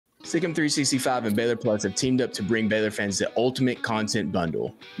Sikkim 365 and Baylor Plus have teamed up to bring Baylor fans the ultimate content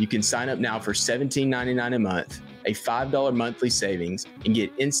bundle. You can sign up now for $17.99 a month, a $5 monthly savings, and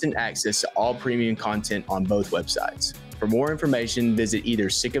get instant access to all premium content on both websites. For more information, visit either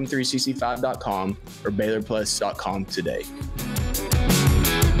sikkim365.com or baylorplus.com today.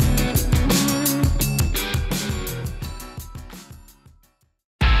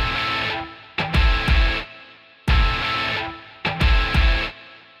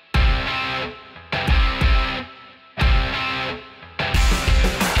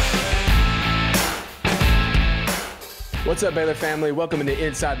 What's up, Baylor family? Welcome to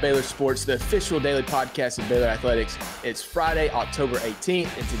Inside Baylor Sports, the official daily podcast of Baylor Athletics. It's Friday, October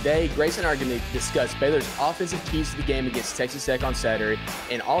 18th, and today, Grace and I are going to discuss Baylor's offensive keys to the game against Texas Tech on Saturday,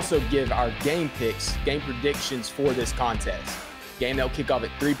 and also give our game picks, game predictions for this contest. Game that will kick off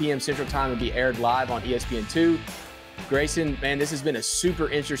at 3 p.m. Central Time and be aired live on ESPN2. Grayson, man, this has been a super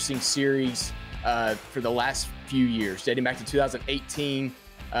interesting series for the last few years, dating back to 2018,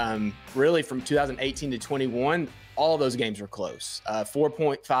 really from 2018 to 21. All those games were close.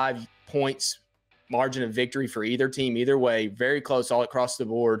 4.5 points margin of victory for either team, either way, very close all across the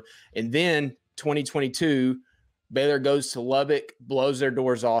board. And then 2022, Baylor goes to Lubbock, blows their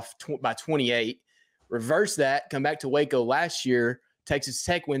doors off by 28. Reverse that, come back to Waco last year, Texas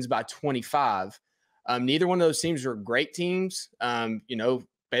Tech wins by 25. Neither one of those teams were great teams.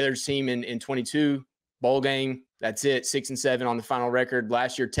 Baylor's team in 22, bowl game, that's it, 6-7 on the final record.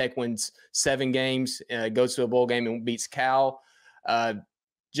 Last year, Tech wins 7 games, goes to a bowl game and beats Cal.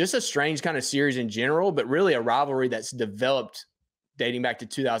 Just a strange kind of series in general, but really a rivalry that's developed dating back to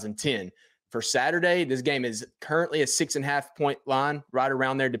 2010. For Saturday, this game is currently a 6.5 point line, right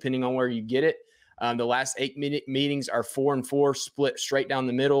around there, depending on where you get it. The last 8 meetings are 4-4, split straight down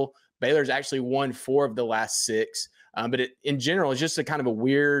the middle. Baylor's actually won 4 of the last 6. But in general, it's just a kind of a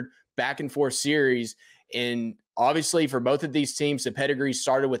weird back and forth series. And obviously for both of these teams, the pedigree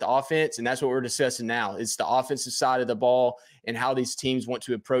started with offense, and that's what we're discussing now. It's the offensive side of the ball and how these teams want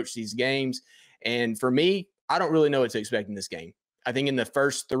to approach these games. And for me, I don't really know what to expect in this game. I think in the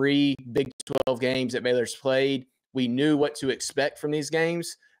first 3 Big 12 games that Baylor's played, we knew what to expect from these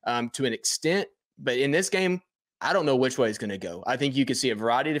games to an extent. But in this game, I don't know which way it's going to go. I think you could see a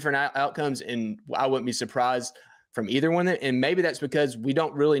variety of different outcomes, and I wouldn't be surprised from either one. And maybe that's because we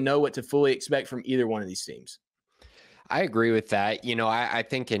don't really know what to fully expect from either one of these teams. I agree with that. I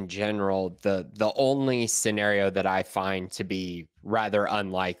think in general, the only scenario that I find to be rather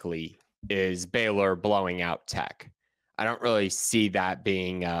unlikely is Baylor blowing out Tech. I don't really see that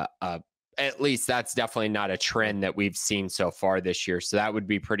being at least that's definitely not a trend that we've seen so far this year. So that would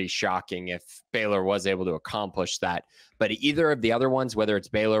be pretty shocking if Baylor was able to accomplish that. But either of the other ones, whether it's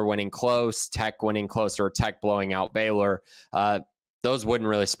Baylor winning close, Tech winning close, or Tech blowing out Baylor, those wouldn't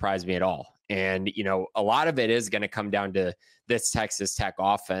really surprise me at all. And, a lot of it is going to come down to this Texas Tech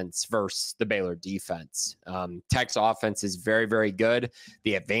offense versus the Baylor defense. Tech's offense is very, very good.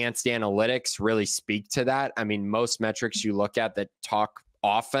 The advanced analytics really speak to that. I mean, most metrics you look at that talk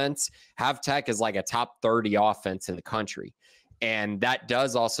offense have Tech as like a top 30 offense in the country. And that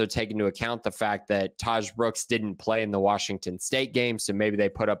does also take into account the fact that Taj Brooks didn't play in the Washington State game. So maybe they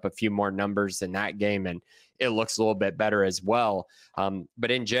put up a few more numbers in that game and it looks a little bit better as well.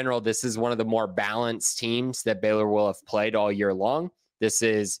 But in general, this is one of the more balanced teams that Baylor will have played all year long. This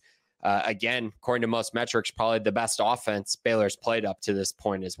is, again, according to most metrics, probably the best offense Baylor's played up to this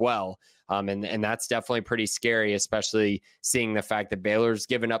point as well. And that's definitely pretty scary, especially seeing the fact that Baylor's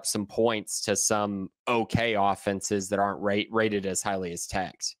given up some points to some okay offenses that aren't rated as highly as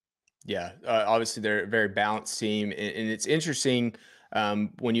Tech's. Yeah, obviously they're a very balanced team. And it's interesting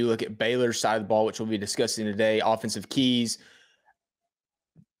when you look at Baylor's side of the ball, which we'll be discussing today, offensive keys.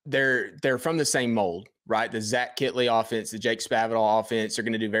 They're from the same mold, right? The Zach Kitley offense, the Jake Spavital offense, they're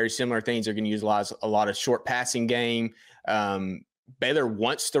going to do very similar things. They're going to utilize a lot of short passing game. Baylor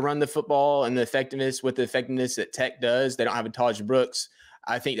wants to run the football and the effectiveness that Tech does. They don't have a Taj Brooks.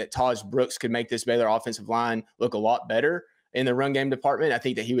 I think that Taj Brooks could make this Baylor offensive line look a lot better in the run game department. I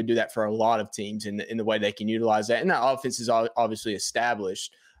think that he would do that for a lot of teams in the way they can utilize that. And that offense is obviously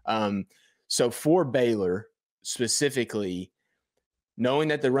established. So for Baylor specifically, knowing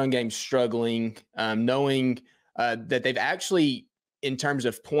that the run game's struggling, knowing that they've actually, in terms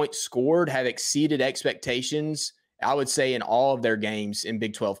of points scored, have exceeded expectations, I would say, in all of their games in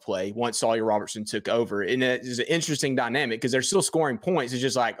Big 12 play once Sawyer Robertson took over. And it is an interesting dynamic because they're still scoring points. It's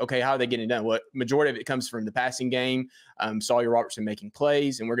just like, okay, how are they getting it done? What majority of it comes from the passing game, Sawyer Robertson making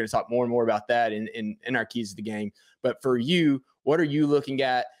plays, and we're going to talk more and more about that in our keys of the game. But for you, what are you looking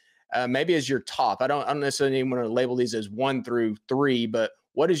at maybe as your top? I don't necessarily want to label these as 1 through 3, but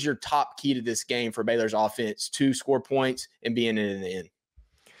what is your top key to this game for Baylor's offense to score points and be in it in the end?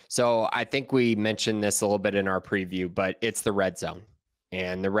 So I think we mentioned this a little bit in our preview, but it's the red zone.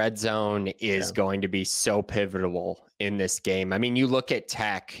 And the red zone is going to be so pivotal in this game. I mean, you look at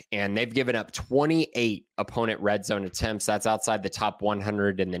Tech, and they've given up 28 opponent red zone attempts. That's outside the top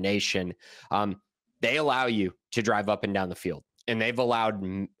 100 in the nation. They allow you to drive up and down the field, and they've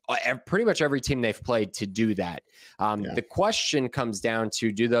allowed pretty much every team they've played to do that. The question comes down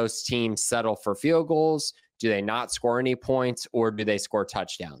to, do those teams settle for field goals? Do they not score any points, or do they score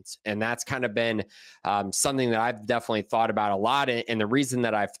touchdowns? And that's kind of been something that I've definitely thought about a lot. And the reason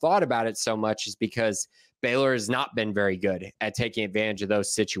that I've thought about it so much is because Baylor has not been very good at taking advantage of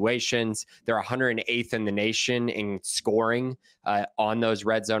those situations. They're 108th in the nation in scoring on those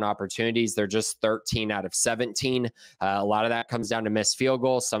red zone opportunities. They're just 13 out of 17. A lot of that comes down to missed field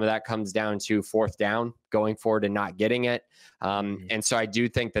goals. Some of that comes down to fourth down, going forward and not getting it. And so I do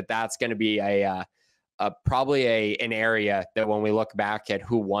think that that's going to be probably an area that when we look back at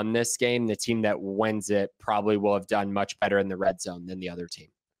who won this game, the team that wins it probably will have done much better in the red zone than the other team.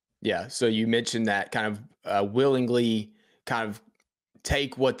 Yeah. So you mentioned that kind of willingly kind of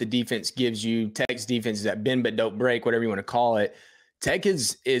take what the defense gives you. Tech's defense is that bend but don't break, whatever you want to call it. Tech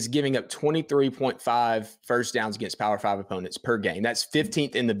is giving up 23.5 first downs against Power 5 opponents per game. That's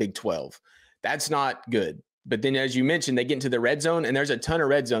 15th in the Big 12. That's not good. But then, as you mentioned, they get into the red zone, and there's a ton of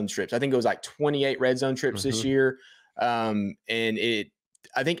red zone trips. I think it was like 28 red zone trips this year. I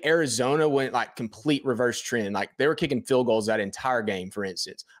think Arizona went like complete reverse trend. Like, they were kicking field goals that entire game, for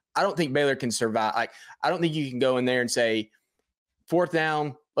instance. I don't think Baylor can survive. Like, I don't think you can go in there and say, fourth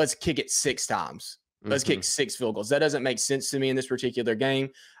down, let's kick it 6 times. Let's kick 6 field goals. That doesn't make sense to me in this particular game.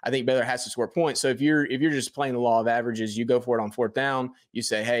 I think Baylor has to score points. So if you're just playing the law of averages, you go for it on fourth down. You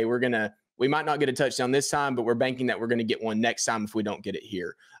say, hey, we might not get a touchdown this time, but we're banking that we're going to get one next time if we don't get it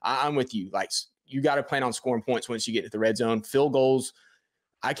here. I'm with you. Like, you got to plan on scoring points once you get to the red zone. Field goals,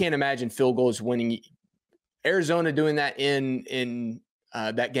 I can't imagine field goals winning. Arizona doing that in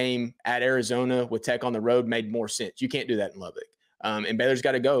that game at Arizona with Tech on the road made more sense. You can't do that in Lubbock. And Baylor's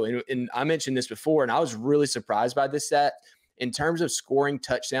got to go. And I mentioned this before, and I was really surprised by this stat. In terms of scoring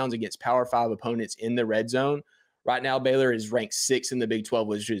touchdowns against Power 5 opponents in the red zone, right now, Baylor is ranked 6th in the Big 12,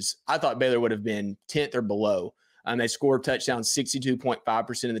 which is, I thought Baylor would have been 10th or below. They scored touchdowns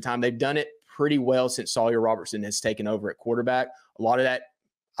 62.5% of the time. They've done it pretty well since Sawyer Robertson has taken over at quarterback. A lot of that,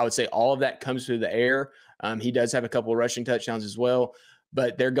 I would say all of that comes through the air. He does have a couple of rushing touchdowns as well,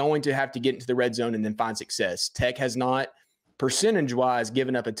 but they're going to have to get into the red zone and then find success. Tech has not, percentage-wise,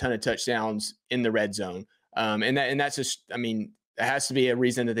 given up a ton of touchdowns in the red zone. And that's just, I mean, it has to be a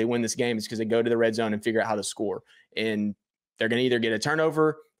reason that they win this game is because they go to the red zone and figure out how to score. And they're going to either get a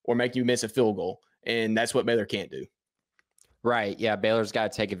turnover or make you miss a field goal. And that's what Baylor can't do. Right. Yeah. Baylor's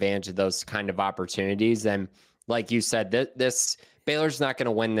got to take advantage of those kind of opportunities. And like you said, this Baylor's not going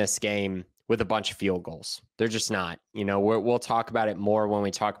to win this game with a bunch of field goals. They're just not. You know, we'll talk about it more when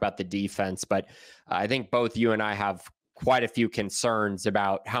we talk about the defense. But I think both you and I have quite a few concerns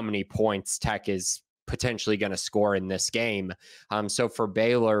about how many points Tech is potentially going to score in this game. So for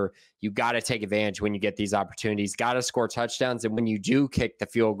Baylor, you got to take advantage when you get these opportunities, got to score touchdowns. And when you do kick the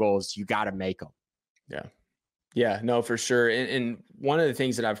field goals, you got to make them. Yeah. Yeah, no, for sure. And one of the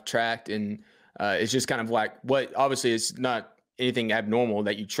things that I've tracked, and it's just kind of like what, obviously it's not anything abnormal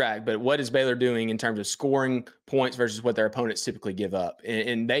that you track, but what is Baylor doing in terms of scoring points versus what their opponents typically give up?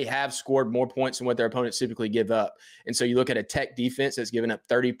 And they have scored more points than what their opponents typically give up. And so you look at a Tech defense that's given up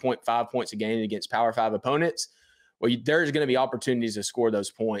 30.5 points a game against Power 5 opponents. Well, there's going to be opportunities to score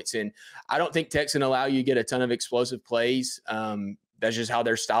those points. And I don't think Tech's going to allow you to get a ton of explosive plays. That's just how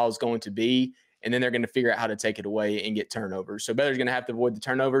their style is going to be. And then they're going to figure out how to take it away and get turnovers. So Baylor's going to have to avoid the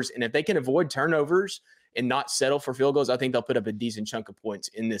turnovers. And if they can avoid turnovers and not settle for field goals, I think they'll put up a decent chunk of points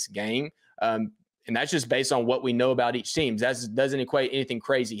in this game. And that's just based on what we know about each team. That doesn't equate anything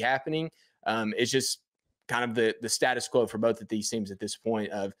crazy happening. It's just kind of the status quo for both of these teams at this point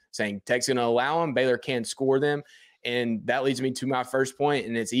of saying Tech's going to allow them, Baylor can score them. And that leads me to my first point,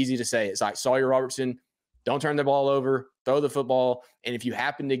 and it's easy to say. It's like Sawyer Robertson, don't turn the ball over, throw the football. And if you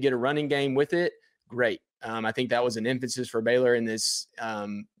happen to get a running game with it, great. I think that was an emphasis for Baylor in this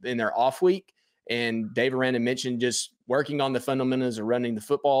in their off week. And Dave Aranda mentioned just working on the fundamentals of running the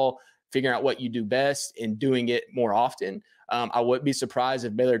football, figuring out what you do best and doing it more often. I wouldn't be surprised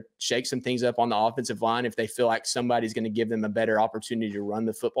if Baylor shakes some things up on the offensive line if they feel like somebody's going to give them a better opportunity to run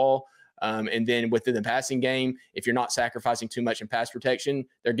the football. And then within the passing game, if you're not sacrificing too much in pass protection,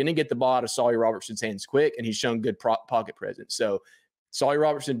 they're going to get the ball out of Sawyer Robertson's hands quick, and he's shown good pocket presence. So Sawyer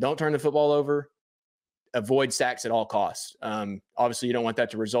Robertson, don't turn the football over. avoid sacks at all costs. Obviously, you don't want that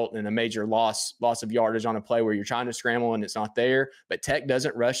to result in a major loss of yardage on a play where you're trying to scramble and it's not there. But Tech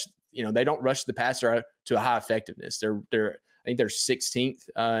doesn't rush. They don't rush the passer to a high effectiveness. I think they're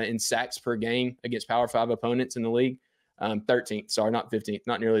 16th in sacks per game against Power 5 opponents in the league. 13th, sorry, not 15th,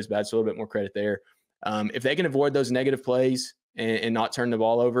 not nearly as bad. So a little bit more credit there. If they can avoid those negative plays and not turn the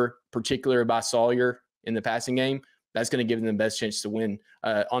ball over, particularly by Sawyer in the passing game, that's going to give them the best chance to win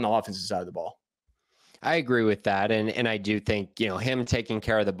on the offensive side of the ball. I agree with that. And I do think, him taking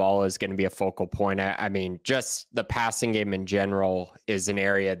care of the ball is going to be a focal point. I mean, just the passing game in general is an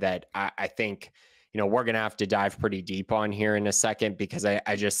area that I think, we're going to have to dive pretty deep on here in a second, because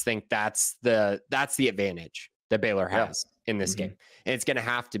I just think that's the advantage that Baylor has in this game. And it's going to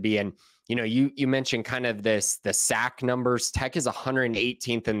have to be. And, you mentioned kind of the sack numbers. Tech is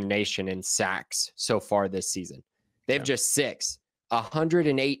 118th in the nation in sacks so far this season. They have just 6,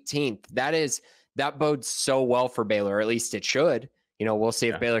 118th. That bodes so well for Baylor, or at least it should. We'll see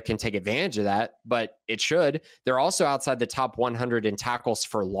if Baylor can take advantage of that, but it should. They're also outside the top 100 in tackles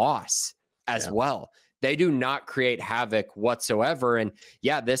for loss as well. They do not create havoc whatsoever. And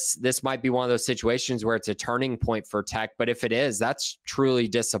this might be one of those situations where it's a turning point for Tech. But if it is, that's truly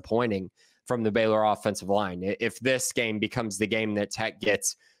disappointing from the Baylor offensive line. If this game becomes the game that Tech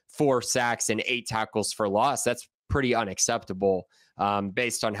gets 4 sacks and 8 tackles for loss, that's pretty unacceptable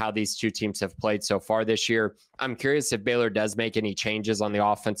based on how these two teams have played so far this year. I'm curious if Baylor does make any changes on the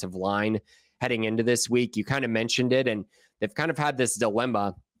offensive line heading into this week. You kind of mentioned it, and they've kind of had this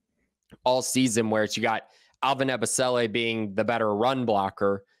dilemma all season where you got Alvin Ebasele being the better run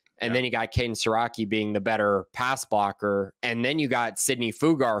blocker, and then you got Caden Siraki being the better pass blocker. And then you got Sidney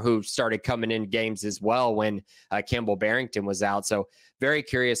Fugar, who started coming in games as well when Campbell Barrington was out. So very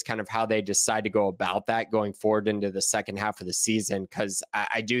curious kind of how they decide to go about that going forward into the second half of the season, because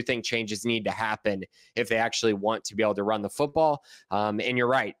I do think changes need to happen if they actually want to be able to run the football. And you're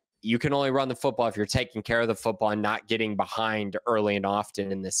right. You can only run the football if you're taking care of the football and not getting behind early and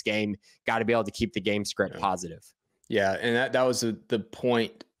often in this game. Got to be able to keep the game script positive. Yeah, and that was the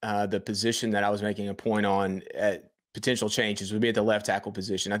point, the position that I was making a point on at potential changes would be at the left tackle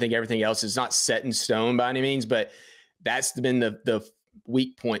position. I think everything else is not set in stone by any means, but that's been the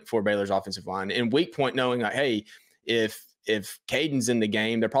weak point for Baylor's offensive line. And weak point knowing like, hey, if Caden's in the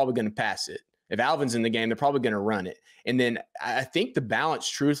game, they're probably going to pass it. If Alvin's in the game, they're probably going to run it. And then I think the balance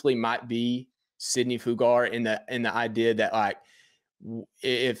truthfully might be Sidney Fugar in the idea that like,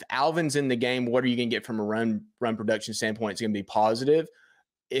 if Alvin's in the game, what are you going to get from a run production standpoint? It's going to be positive.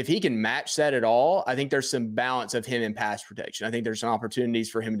 If he can match that at all, I think there's some balance of him in pass protection. I think there's some opportunities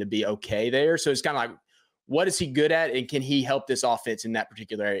for him to be okay there. So it's kind of like, what is he good at, and can he help this offense in that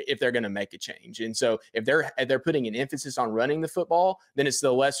particular area if they're going to make a change? And so if they're putting an emphasis on running the football, then it's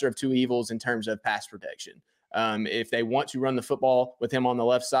the lesser of two evils in terms of pass protection. If they want to run the football with him on the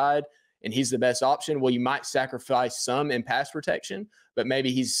left side and he's the best option, well, you might sacrifice some in pass protection, but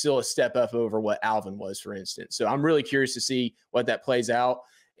maybe he's still a step up over what Alvin was, for instance. So I'm really curious to see what that plays out.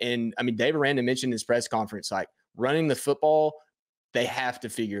 And I mean, Dave Aranda mentioned in his press conference, like running the football, they have to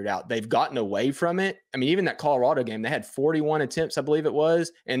figure it out. They've gotten away from it. I mean, even that Colorado game, they had 41 attempts, I believe it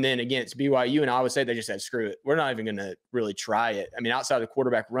was. And then against BYU and Iowa State, they just said, screw it. We're not even going to really try it. I mean, outside of the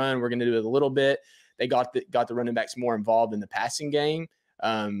quarterback run, we're going to do it a little bit. They got the running backs more involved in the passing game.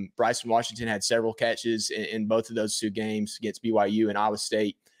 Bryson Washington had several catches in both of those two games against BYU and Iowa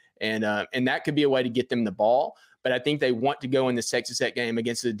State. And that could be a way to get them the ball. But I think they want to go in this Texas Tech game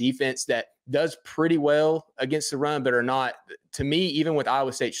against a defense that does pretty well against the run, but are not, to me, even with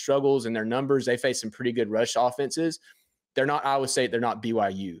Iowa State struggles and their numbers, they face some pretty good rush offenses. They're not Iowa State. They're not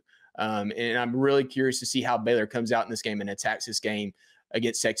BYU. And I'm really curious to see how Baylor comes out in this game and attacks this game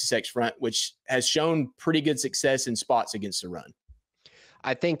against Texas Tech's front, which has shown pretty good success in spots against the run.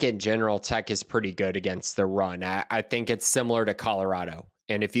 I think in general, Tech is pretty good against the run. I think it's similar to Colorado.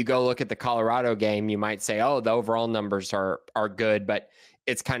 And if you go look at the Colorado game, you might say, oh, the overall numbers are good, but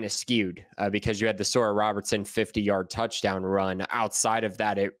it's kind of skewed because you had the Sora Robertson 50-yard touchdown run. Outside of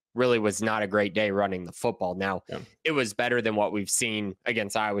that, it really was not a great day running the football. Now, It was better than what we've seen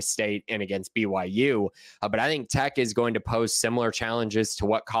against Iowa State and against BYU. But I think Tech is going to pose similar challenges to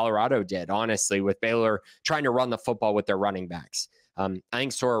what Colorado did, honestly, with Baylor trying to run the football with their running backs. I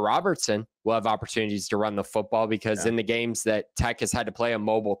think Sawyer Robertson will have opportunities to run the football because in the games that Tech has had to play a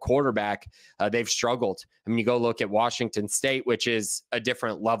mobile quarterback, they've struggled. I mean, you go look at Washington State, which is a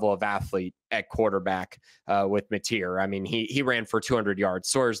different level of athlete at quarterback with Mateer. I mean, he ran for 200 yards.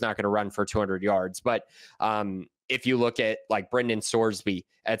 Sawyer's not going to run for 200 yards. But if you look at like Brendan Sorsby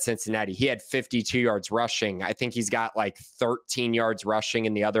at Cincinnati, he had 52 yards rushing. I think he's got like 13 yards rushing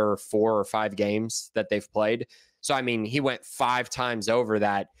in the other 4 or 5 games that they've played. So, I mean, he went 5 times over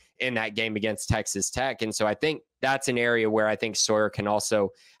that in that game against Texas Tech. And so I think that's an area where I think Sawyer can also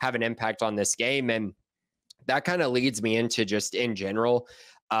have an impact on this game. And that kind of leads me into just in general.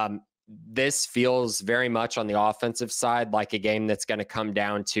 This feels very much on the offensive side like a game that's going to come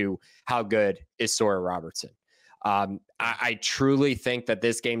down to how good is Sawyer Robertson. I truly think that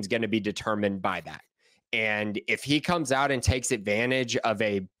this game's going to be determined by that. And if he comes out and takes advantage of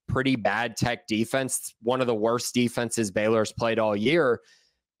a pretty bad Tech defense, one of the worst defenses Baylor's played all year,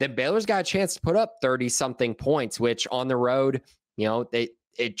 then Baylor's got a chance to put up 30-something points, which on the road, you know,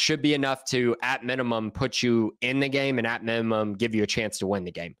 it should be enough to, at minimum, put you in the game and at minimum give you a chance to win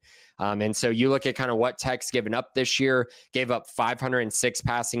the game. And so you look at kind of what Tech's given up this year, gave up 506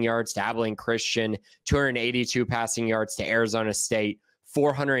 passing yards to Abilene Christian, 282 passing yards to Arizona State,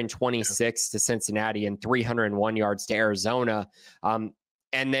 426 to Cincinnati, and 301 yards to Arizona. And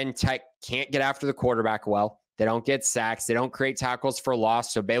then Tech can't get after the quarterback well. They don't get sacks. They don't create tackles for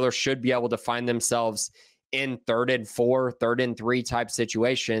loss. So Baylor should be able to find themselves in 3rd and 4, 3rd and 3 type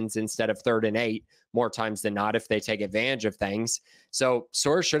situations instead of 3rd and 8 more times than not if they take advantage of things. So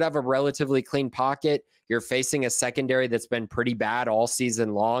Sawyer should have a relatively clean pocket. You're facing a secondary that's been pretty bad all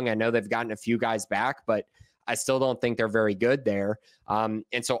season long. I know they've gotten a few guys back, but I still don't think they're very good there. And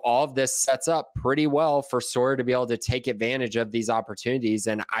so all of this sets up pretty well for Sawyer to be able to take advantage of these opportunities.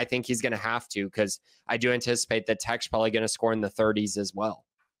 And I think he's going to have to, because I do anticipate that Tech's probably going to score in the 30s as well.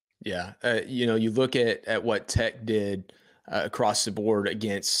 Yeah. You know, you look at what Tech did across the board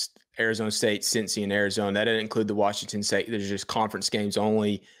against Arizona State, Cincy, and Arizona. That didn't include the Washington State. There's just conference games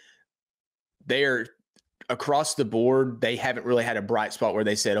only. They're across the board. They haven't really had a bright spot where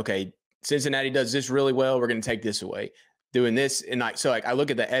they said, okay, Cincinnati does this really well, we're going to take this away. Doing this, and I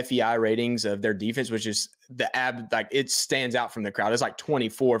look at the FEI ratings of their defense, which is it stands out from the crowd. It's like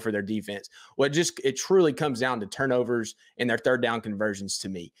 24 for their defense. It truly comes down to turnovers and their 3rd down conversions to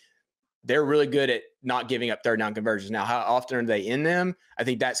me. They're really good at not giving up 3rd down conversions. Now, how often are they in them? I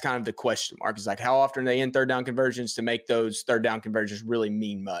think that's kind of the question mark. It's like, how often are they in 3rd down conversions to make those 3rd down conversions really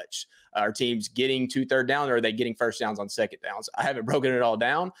mean much? Are teams getting to 3rd down, or are they getting 1st downs on 2nd downs? I haven't broken it all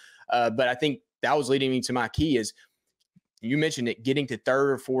down, but I think that was leading me to my key is, you mentioned it, getting to 3rd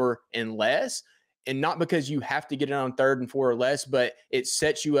or 4 and less, and not because you have to get it on 3rd and 4 or less, but it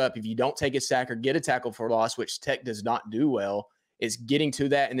sets you up if you don't take a sack or get a tackle for loss, which Tech does not do well. Is getting to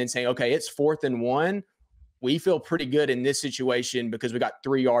that and then saying, okay, it's 4th and 1. We feel pretty good in this situation because we got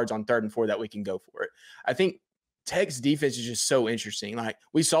 3 yards on 3rd and 4 that we can go for it. I think Tech's defense is just so interesting. Like,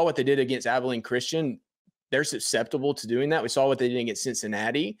 we saw what they did against Abilene Christian. They're susceptible to doing that. We saw what they did against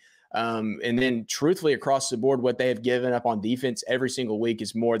Cincinnati. And then truthfully, across the board, what they have given up on defense every single week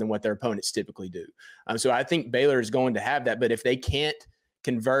is more than what their opponents typically do. So I think Baylor is going to have that. But if they can't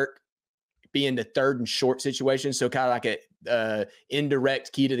convert, be into 3rd and short situations, so kind of like a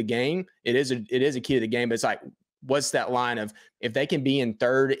indirect key to the game, it is a key to the game. But it's like, what's that line of, if they can be in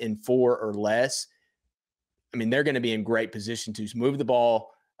 3rd and 4 or less, I mean, they're going to be in great position to move the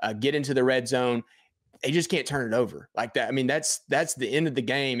ball, get into the red zone. They just can't turn it over like that. I mean, that's the end of the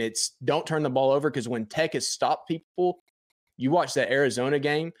game. It's don't turn the ball over, because when Tech has stopped people, you watch that Arizona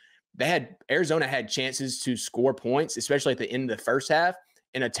game, Arizona had chances to score points, especially at the end of the first half,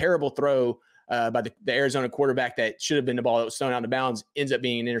 and a terrible throw by the Arizona quarterback that should have been the ball that was thrown out of bounds ends up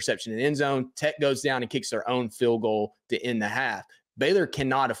being an interception in the end zone. Tech goes down and kicks their own field goal to end the half. Baylor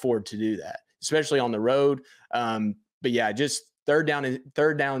cannot afford to do that, especially on the road. But yeah, just third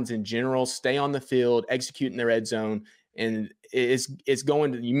downs in general, stay on the field, execute in the red zone. And it's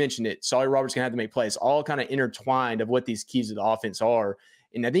going to, you mentioned it, Sawyer Roberts going to have to make plays, all kind of intertwined of what these keys of the offense are.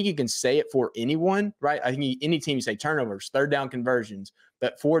 And I think you can say it for anyone, right? I think any team, you say turnovers, 3rd down conversions,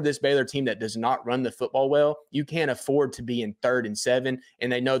 but for this Baylor team that does not run the football well, you can't afford to be in 3rd and 7,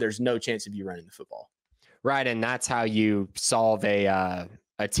 and they know there's no chance of you running the football. Right, and that's how you solve a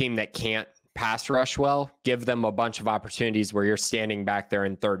team that can't pass rush well. Give them a bunch of opportunities where you're standing back there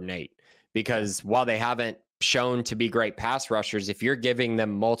in 3rd and 8, because while they haven't shown to be great pass rushers, if you're giving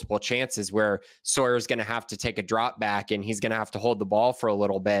them multiple chances where Sawyer's going to have to take a drop back and he's going to have to hold the ball for a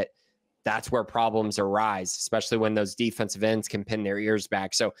little bit, that's where problems arise, especially when those defensive ends can pin their ears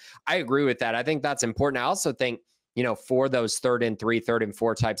back. So I agree with that. I think that's important. I also think for those 3rd and 3, 3rd and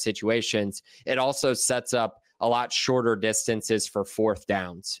 4 type situations, it also sets up a lot shorter distances for 4th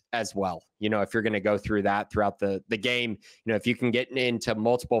downs as well. If you're going to go through that throughout the game, if you can get into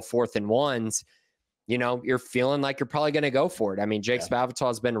multiple 4th and 1s, you're feeling like you're probably going to go for it. I mean, Jake Spavital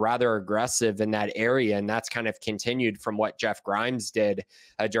has been rather aggressive in that area, and that's kind of continued from what Jeff Grimes did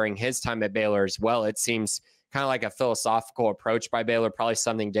during his time at Baylor as well. It seems kind of like a philosophical approach by Baylor, probably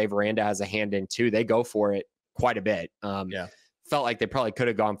something Dave Aranda has a hand in too. They go for it quite a bit. Felt like they probably could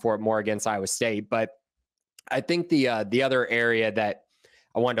have gone for it more against Iowa State, but I think the other area that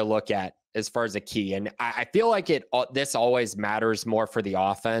I wanted to look at as far as a key, and I feel like this always matters more for the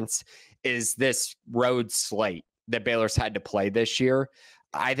offense, is this road slate that Baylor's had to play this year.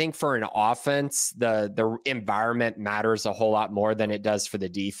 I think for an offense, the environment matters a whole lot more than it does for the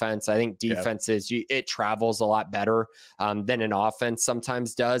defense. I think defenses, it travels a lot better than an offense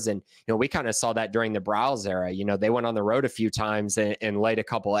sometimes does. And, we kind of saw that during the Browse era. They went on the road a few times and laid a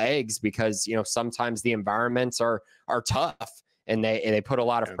couple eggs because, sometimes the environments are tough and they put a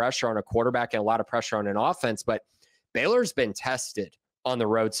lot of pressure on a quarterback and a lot of pressure on an offense. But Baylor's been tested on the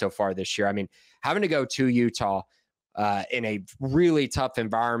road so far this year. I mean, having to go to Utah in a really tough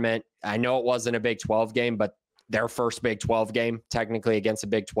environment. I know it wasn't a Big 12 game, but their first Big 12 game, technically against a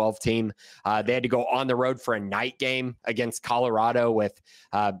Big 12 team. They had to go on the road for a night game against Colorado with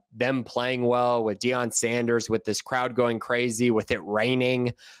them playing well, with Deion Sanders, with this crowd going crazy, with it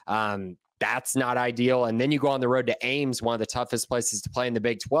raining. That's not ideal. And then you go on the road to Ames, one of the toughest places to play in the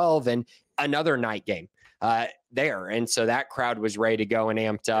Big 12, and another night game there. And so that crowd was ready to go and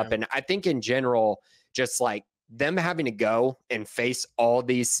amped up. And I think in general, just like them having to go and face all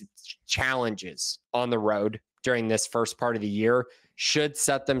these challenges on the road during this first part of the year should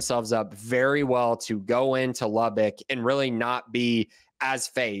set themselves up very well to go into Lubbock and really not be as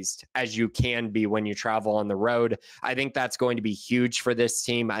phased as you can be when you travel on the road. I think that's going to be huge for this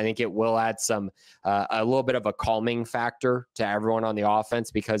team. I think it will add a little bit of a calming factor to everyone on the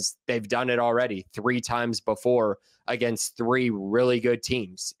offense because they've done it already 3 times before against 3 really good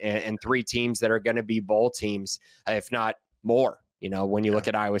teams and 3 teams that are going to be bowl teams, if not more, when you look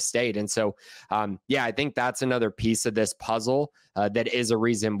at Iowa State. And so, I think that's another piece of this puzzle that is a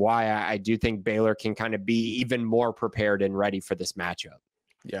reason why I do think Baylor can kind of be even more prepared and ready for this matchup.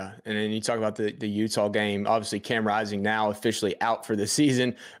 Yeah. And then you talk about the Utah game, obviously Cam Rising now officially out for the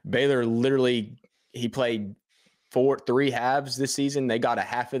season. Baylor he played 3 halves this season. They got a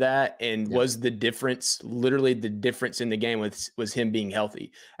half of that and was the difference, literally the difference in the game was him being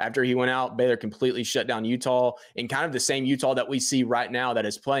healthy. After he went out, Baylor completely shut down Utah, and kind of the same Utah that we see right now that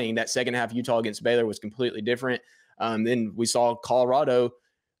is playing. That second half Utah against Baylor was completely different. Then we saw Colorado.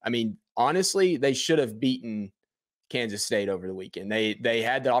 I mean, honestly, they should have beaten Kansas State over the weekend. They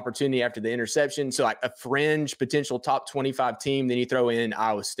had the opportunity after the interception. So like a fringe potential top 25 team, then you throw in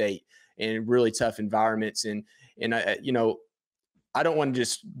Iowa State and really tough environments. And I don't want to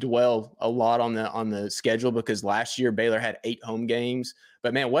just dwell a lot on the schedule because last year Baylor had 8 home games,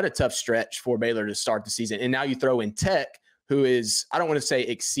 but man, what a tough stretch for Baylor to start the season. And now you throw in Tech, who is, I don't want to say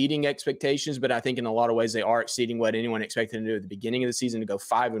exceeding expectations, but I think in a lot of ways they are exceeding what anyone expected to do at the beginning of the season, to go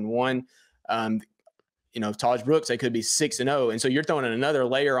 5-1. Taj Brooks, they could be 6-0. And so you're throwing another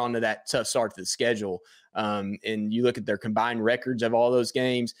layer onto that tough start to the schedule. And you look at their combined records of all those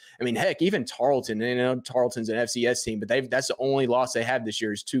games. I mean, heck, even Tarleton, Tarleton's an FCS team, but that's the only loss they have this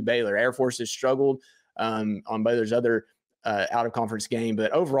year is to Baylor. Air Force has struggled on Baylor's other out-of-conference game.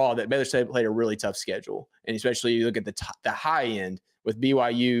 But overall, that Baylor State played a really tough schedule. And especially you look at the high end with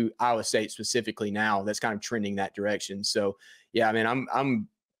BYU, Iowa State specifically now, that's kind of trending that direction. So, yeah, I mean,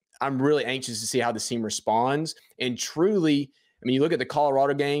 I'm really anxious to see how this team responds. And truly, I mean, you look at the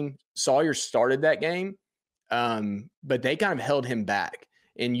Colorado game, Sawyer started that game, but they kind of held him back.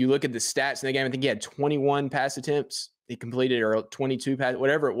 And you look at the stats in the game, I think he had 21 pass attempts he completed, or 22 pass,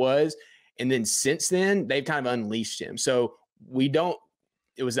 whatever it was. And then since then, they've kind of unleashed him. So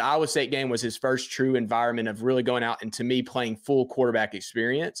it was the Iowa State game was his first true environment of really going out and, to me, playing full quarterback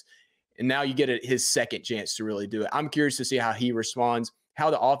experience. And now you get his second chance to really do it. I'm curious to see how he responds, how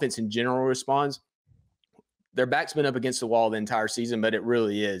the offense in general responds. Their back's been up against the wall the entire season, but it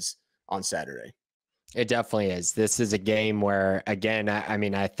really is on Saturday. It definitely is. This is a game where, again,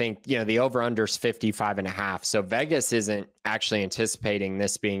 I think, the over-under is 55.5. So Vegas isn't actually anticipating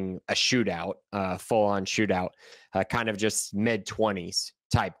this being a shootout, full-on shootout, kind of just mid-20s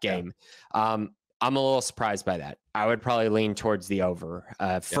type game. Yeah. I'm a little surprised by that. I would probably lean towards the over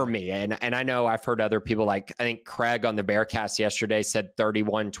for me. And I know I've heard other people, like I think Craig on the Bearcast yesterday said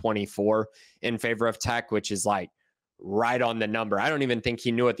 31-24 in favor of Tech, which is like right on the number. I don't even think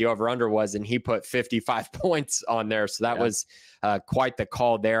he knew what the over-under was, and he put 55 points on there. So that was quite the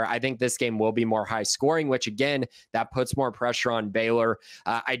call there. I think this game will be more high scoring, which again, that puts more pressure on Baylor.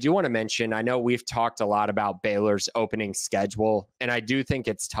 I do want to mention, I know we've talked a lot about Baylor's opening schedule, and I do think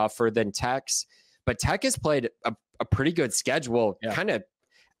it's tougher than Tech's, but Tech has played a pretty good schedule, kind of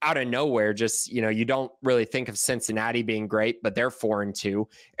out of nowhere. Just, you don't really think of Cincinnati being great, but they're 4-2.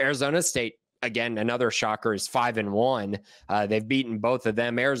 Arizona State, again, another shocker, is 5-1. They've beaten both of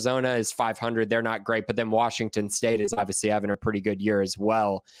them. Arizona is 500. They're not great, but then Washington State is obviously having a pretty good year as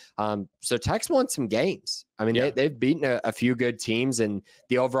well. So Tech's won some games. I mean, they've beaten a few good teams, and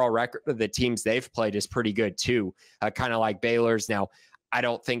the overall record of the teams they've played is pretty good too, kind of like Baylor's. Now, I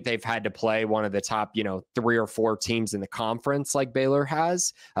don't think they've had to play one of the top, 3 or 4 teams in the conference like Baylor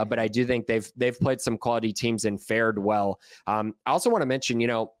has, but I do think they've played some quality teams and fared well. I also want to mention,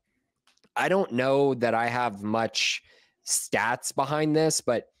 I don't know that I have much stats behind this,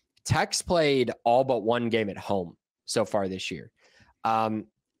 but Tech's played all but one game at home so far this year.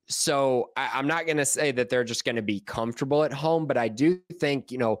 So I'm not going to say that they're just going to be comfortable at home, but I do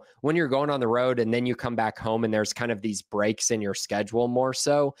think, when you're going on the road and then you come back home and there's kind of these breaks in your schedule more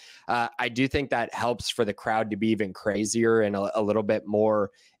so, I do think that helps for the crowd to be even crazier and a little bit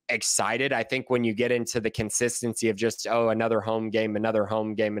more excited. I think when you get into the consistency of just, another home game, another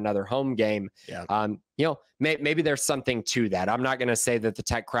home game, another home game, maybe there's something to that. I'm not going to say that the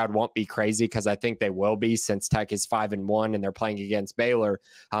Tech crowd won't be crazy, because I think they will be, since Tech is 5-1 and they're playing against Baylor.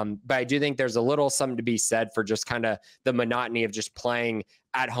 But I do think there's a little something to be said for just kind of the monotony of just playing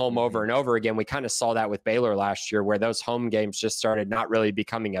at home over and over again. We kind of saw that with Baylor last year, where those home games just started not really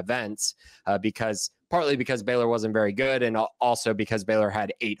becoming events, partly because Baylor wasn't very good, and also because Baylor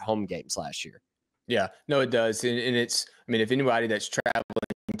had 8 home games last year. Yeah, no, it does. And it's, if anybody that's traveling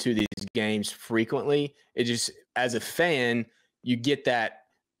to these games frequently, it just, as a fan, you get that,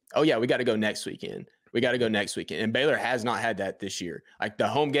 we got to go next weekend. And Baylor has not had that this year. Like the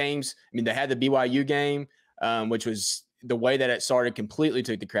home games, they had the BYU game, which was, the way that it started completely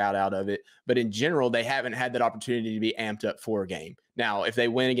took the crowd out of it. But in general, they haven't had that opportunity to be amped up for a game. Now, if they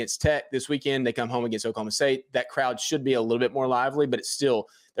win against Tech this weekend, they come home against Oklahoma State, that crowd should be a little bit more lively, but it's still,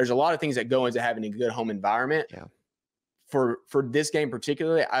 there's a lot of things that go into having a good home environment. Yeah. For this game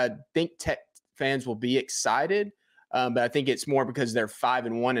particularly, I think Tech fans will be excited, but I think it's more because they're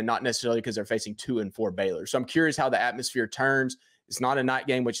 5-1 and not necessarily because they're facing 2-4 Baylor. So I'm curious how the atmosphere turns. It's not a night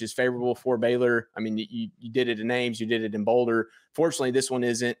game, which is favorable for Baylor. You did it in Ames, you did it in Boulder. Fortunately, this one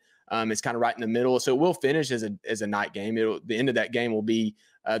isn't. It's kind of right in the middle. So it will finish as a night game. The end of that game will be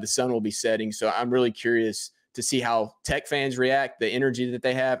the sun will be setting. So I'm really curious to see how Tech fans react, the energy that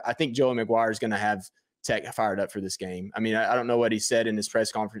they have. I think Joey McGuire is going to have Tech fired up for this game. I don't know what he said in his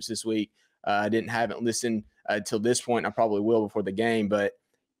press conference this week. I haven't listened till this point. I probably will before the game, but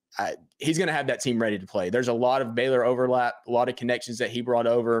he's going to have that team ready to play. There's a lot of Baylor overlap, a lot of connections that he brought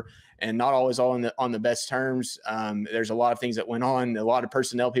over, and not always all on the best terms. There's a lot of things that went on, a lot of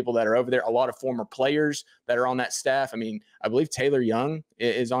personnel people that are over there, a lot of former players that are on that staff. I believe Taylor Young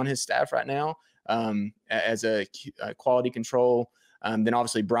is on his staff right now as a quality control. Then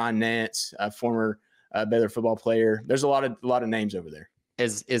obviously Brian Nance, a former Baylor football player. There's a lot of names over there.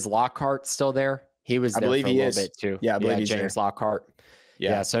 Is Lockhart still there? He was there for a little bit too. Yeah, I believe he's James there. Lockhart.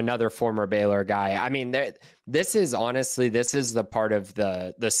 Yeah, so another former Baylor guy. This is the part of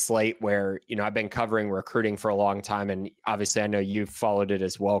the slate where, I've been covering recruiting for a long time, and obviously I know you've followed it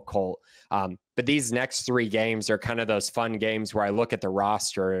as well, Colt. But these next 3 games are kind of those fun games where I look at the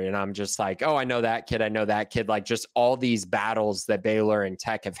roster and I'm just like, I know that kid. Like just all these battles that Baylor and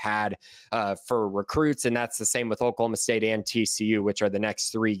Tech have had for recruits. And that's the same with Oklahoma State and TCU, which are the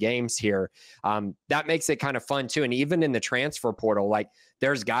next 3 games here. That makes it kind of fun too. And even in the transfer portal, like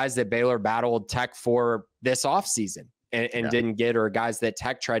there's guys that Baylor battled Tech for this offseason and didn't get, or guys that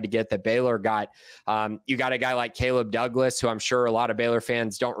Tech tried to get that Baylor got. You got a guy like Caleb Douglas, who I'm sure a lot of Baylor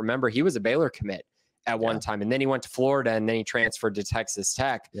fans don't remember. He was a Baylor commit at one time, and then he went to Florida, and then he transferred to Texas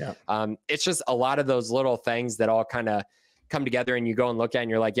Tech. It's just a lot of those little things that all kind of come together, and you go and look at, and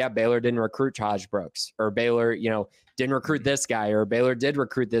you're like, yeah, Baylor didn't recruit Taj Brooks, or Baylor, didn't recruit this guy, or Baylor did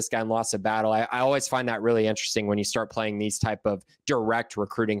recruit this guy and lost a battle. I always find that really interesting when you start playing these type of direct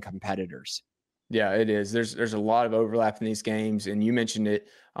recruiting competitors. Yeah, it is. There's a lot of overlap in these games, and you mentioned it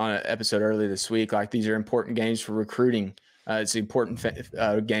on an episode earlier this week. Like these are important games for recruiting. It's important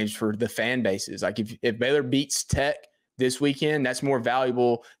games for the fan bases. Like if Baylor beats Tech this weekend, that's more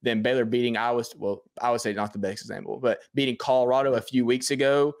valuable than Baylor beating Iowa. Well, Iowa State not the best example, but beating Colorado a few weeks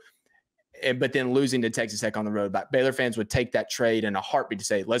ago, but then losing to Texas Tech on the road. But Baylor fans would take that trade in a heartbeat to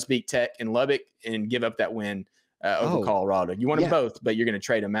say, let's beat Tech in Lubbock and give up that win over Colorado. You want them both, but you're going to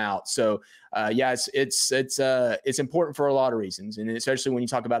trade them out. So, it's important for a lot of reasons, and especially when you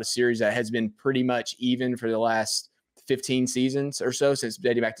talk about a series that has been pretty much even for the last 15 seasons or so, since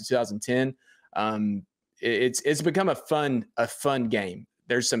dating back to 2010. It's become a fun game.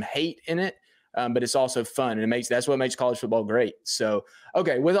 There's some hate in it, but it's also fun, and that's what makes college football great. So,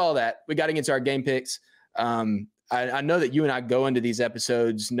 okay, with all that, we got to get to our game picks. I know that you and I go into these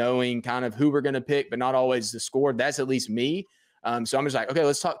episodes knowing kind of who we're going to pick, but not always the score. That's at least me. So I'm just like, okay,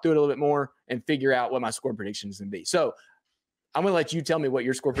 let's talk through it a little bit more and figure out what my score prediction is going to be. So I'm going to let you tell me what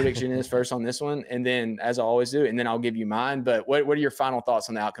your score prediction is first on this one, and then, as I always do, and then I'll give you mine. But what are your final thoughts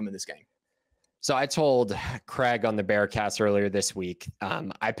on the outcome of this game? So I told Craig on the Bearcast earlier this week,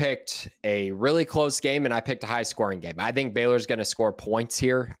 I picked a really close game and I picked a high scoring game. I think Baylor's going to score points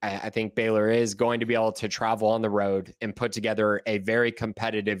here. I think Baylor is going to be able to travel on the road and put together a very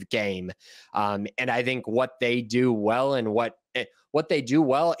competitive game. And I think what they do well and what they do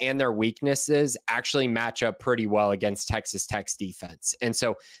well and their weaknesses actually match up pretty well against Texas Tech's defense. And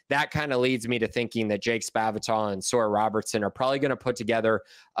so that kind of leads me to thinking that Jake Spavital and Sawyer Robertson are probably going to put together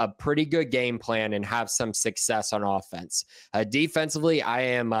a pretty good game plan and have some success on offense. Defensively, I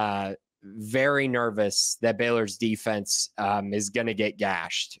am very nervous that Baylor's defense is going to get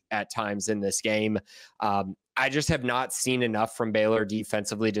gashed at times in this game. I just have not seen enough from Baylor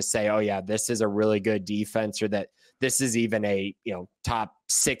defensively to say, oh yeah, this is a really good defense, or that this is even a top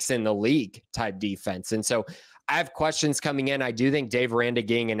 6 in the league type defense. And so I have questions coming in. I do think Dave Aranda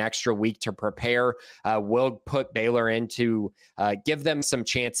getting an extra week to prepare will put Baylor into give them some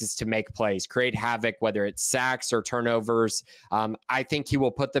chances to make plays, create havoc, whether it's sacks or turnovers. I think he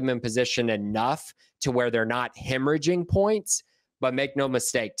will put them in position enough to where they're not hemorrhaging points. But make no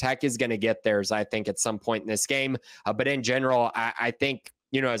mistake, Tech is going to get theirs, I think, at some point in this game. But in general, I think,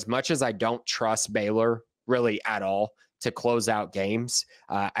 as much as I don't trust Baylor really at all to close out games,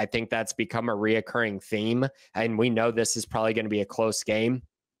 I think that's become a reoccurring theme. And we know this is probably going to be a close game.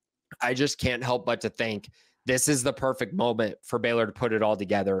 I just can't help but to think this is the perfect moment for Baylor to put it all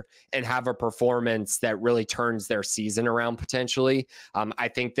together and have a performance that really turns their season around potentially. I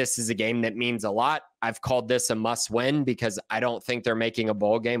think this is a game that means a lot. I've called this a must win because I don't think they're making a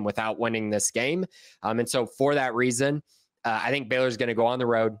bowl game without winning this game. And so for that reason, I think Baylor's going to go on the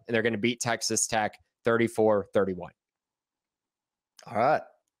road and they're going to beat Texas Tech 34-31. All right.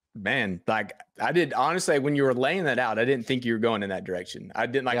 Man, like I did honestly, when you were laying that out, I didn't think you were going in that direction. I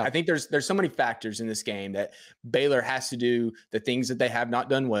didn't I think there's so many factors in this game that Baylor has to do the things that they have not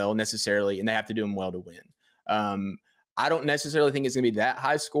done well necessarily, and they have to do them well to win. I don't necessarily think it's going to be that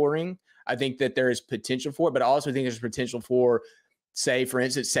high scoring. I think that there is potential for it, but I also think there's potential for, say, for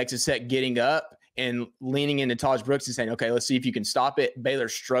instance, Texas Tech getting up and leaning into Taj Brooks and saying, okay, let's see if you can stop it.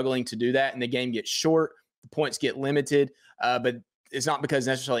 Baylor's struggling to do that, and the game gets short. The points get limited, but it's not because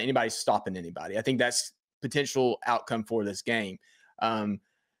necessarily anybody's stopping anybody. I think that's potential outcome for this game.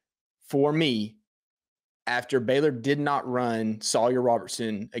 For me, after Baylor did not run Sawyer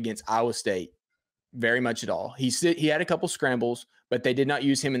Robertson against Iowa State very much at all. He had a couple scrambles, but they did not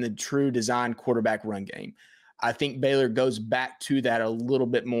use him in the true design quarterback run game. I think Baylor goes back to that a little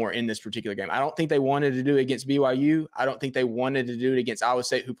bit more in this particular game. I don't think they wanted to do it against BYU. I don't think they wanted to do it against Iowa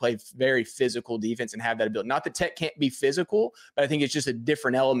State, who played very physical defense and have that ability. Not that Tech can't be physical, but I think it's just a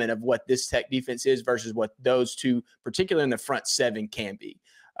different element of what this Tech defense is versus what those two, particularly in the front seven, can be.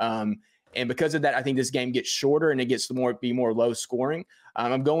 And because of that, I think this game gets shorter and it gets to be more low scoring.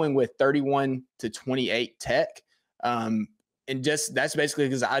 I'm going with 31-28 Tech. And just that's basically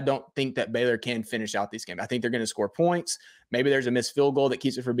because I don't think that Baylor can finish out this game. I think they're going to score points. Maybe there's a missed field goal that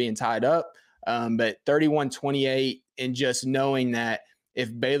keeps it from being tied up. But 31-28, and just knowing that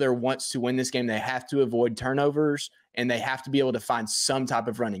if Baylor wants to win this game, they have to avoid turnovers and they have to be able to find some type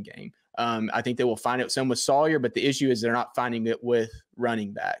of running game. I think they will find it some with Sawyer, but the issue is they're not finding it with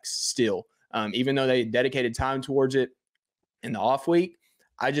running backs still. Even though they dedicated time towards it in the off week,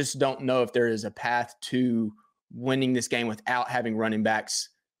 I just don't know if there is a path to winning this game without having running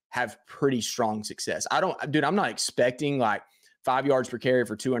backs have pretty strong success. I'm not expecting like 5 yards per carry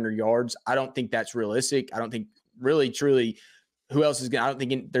for 200 yards. I don't think that's realistic. I don't think really, truly, who else is going to, I don't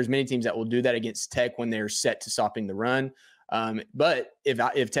think there's many teams that will do that against Tech when they're set to stopping the run. But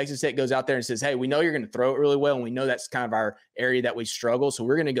if Texas Tech goes out there and says, hey, we know you're going to throw it really well, and we know that's kind of our area that we struggle, so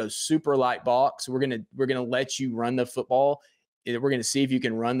we're going to go super light box. We're going to let you run the football. We're going to see if you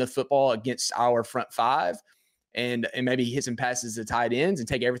can run the football against our front five. And maybe hit some passes to tight ends and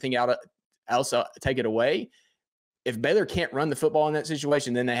take everything else take it away. If Baylor can't run the football in that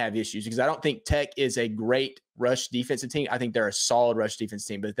situation, then they have issues, because I don't think Tech is a great rush defensive team. I think they're a solid rush defense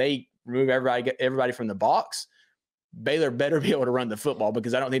team, but if they remove everybody from the box, Baylor better be able to run the football,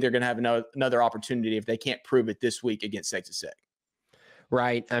 because I don't think they're going to have another opportunity if they can't prove it this week against Texas Tech.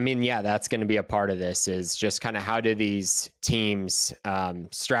 Right. I mean, yeah, that's going to be a part of this, is just kind of how do these teams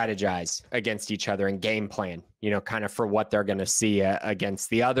strategize against each other and game plan, kind of for what they're going to see against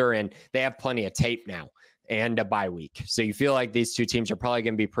the other. And they have plenty of tape now and a bye week. So you feel like these two teams are probably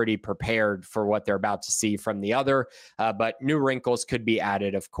going to be pretty prepared for what they're about to see from the other. But new wrinkles could be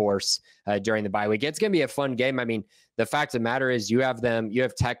added, of course, during the bye week. It's going to be a fun game. I mean, the fact of the matter is you have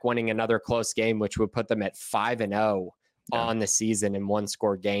Tech winning another close game, which would put them at 5-0. On the season in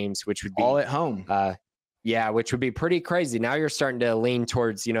one-score games, which would be all at home. Which would be pretty crazy. Now you're starting to lean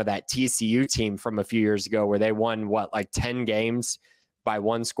towards, that TCU team from a few years ago where they won 10 games by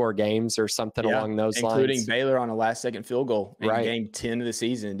one-score games or something along those lines, including Baylor on a last-second field goal in game 10 of the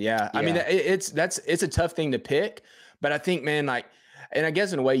season. Yeah. I mean, it's a tough thing to pick, but I think, man, and I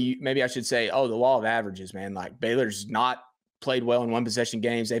guess in a way, maybe I should say, the law of averages, man. Baylor's not played well in one possession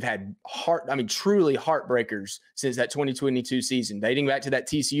games. They've had truly heartbreakers since that 2022 season, dating back to that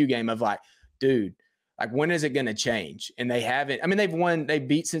TCU game of when is it going to change? And they haven't. I mean, they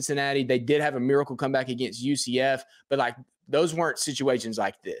beat Cincinnati. They did have a miracle comeback against UCF, but those weren't situations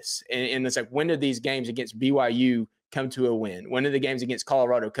like this. And it's when did these games against BYU come to a win? When did the games against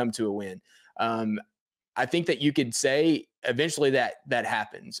Colorado come to a win? I think that you could say eventually that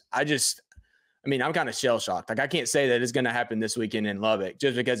happens. I'm kind of shell-shocked. I can't say that it's going to happen this weekend in Lubbock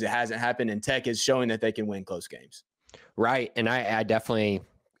just because it hasn't happened, and Tech is showing that they can win close games. Right, and I definitely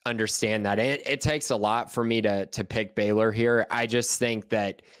understand that. It takes a lot for me to pick Baylor here. I just think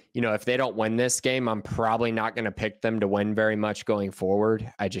that, if they don't win this game, I'm probably not going to pick them to win very much going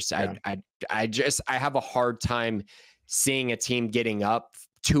forward. I have a hard time seeing a team getting up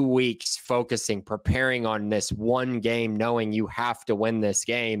 2 weeks, focusing, preparing on this one game, knowing you have to win this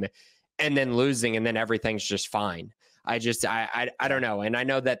game, and then losing, and then everything's just fine. I don't know. And I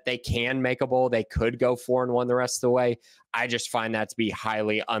know that they can make a bowl. They could go 4-1 the rest of the way. I just find that to be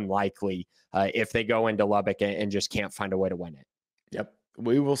highly unlikely if they go into Lubbock and just can't find a way to win it. Yep.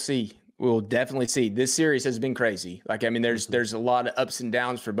 We will see. We will definitely see. This series has been crazy. There's a lot of ups and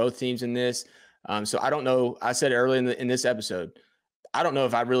downs for both teams in this. So I don't know. I said early in this episode, I don't know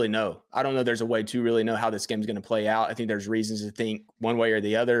if I really know. I don't know there's a way to really know how this game is going to play out. I think there's reasons to think one way or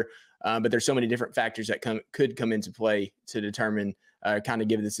the other. But there's so many different factors that could come into play to determine, kind of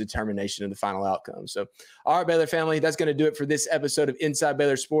give this determination of the final outcome. So, all right, Baylor family, that's going to do it for this episode of Inside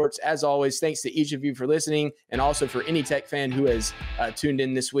Baylor Sports. As always, thanks to each of you for listening, and also for any Tech fan who has tuned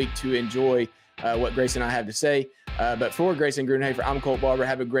in this week to enjoy what Grace and I have to say. But for Grayson Gruenhafer, I'm Colt Barber.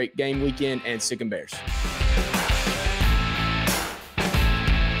 Have a great game weekend, and Sick 'em Bears.